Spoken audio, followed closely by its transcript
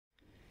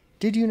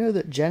Did you know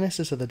that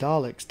Genesis of the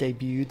Daleks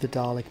debuted the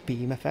Dalek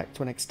beam effect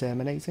when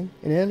exterminating?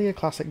 In earlier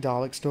classic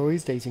Dalek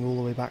stories dating all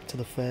the way back to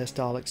the first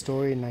Dalek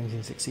story in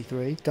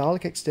 1963,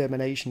 Dalek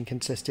extermination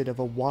consisted of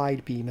a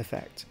wide beam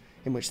effect,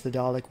 in which the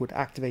Dalek would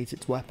activate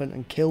its weapon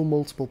and kill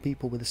multiple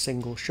people with a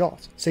single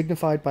shot,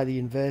 signified by the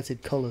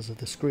inverted colours of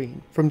the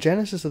screen. From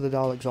Genesis of the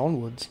Daleks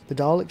onwards, the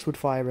Daleks would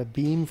fire a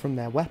beam from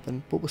their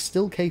weapon, but were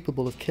still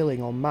capable of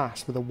killing en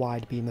masse with a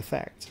wide beam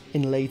effect.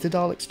 In later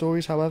Dalek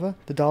stories, however,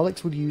 the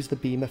Daleks would use the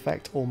beam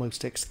effect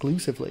almost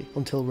exclusively,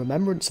 until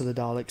Remembrance of the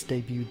Daleks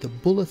debuted the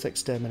bullet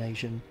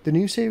extermination. The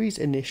new series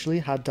initially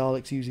had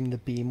Daleks using the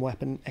beam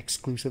weapon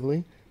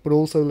exclusively, but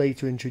also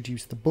later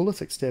introduced the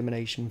bullet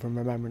extermination from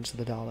Remembrance of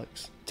the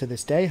Daleks. To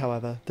this day,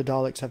 however, the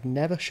Daleks have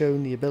never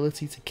shown the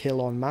ability to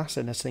kill en masse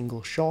in a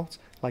single shot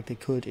like they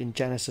could in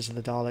Genesis of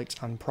the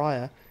Daleks and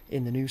prior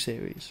in the new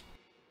series.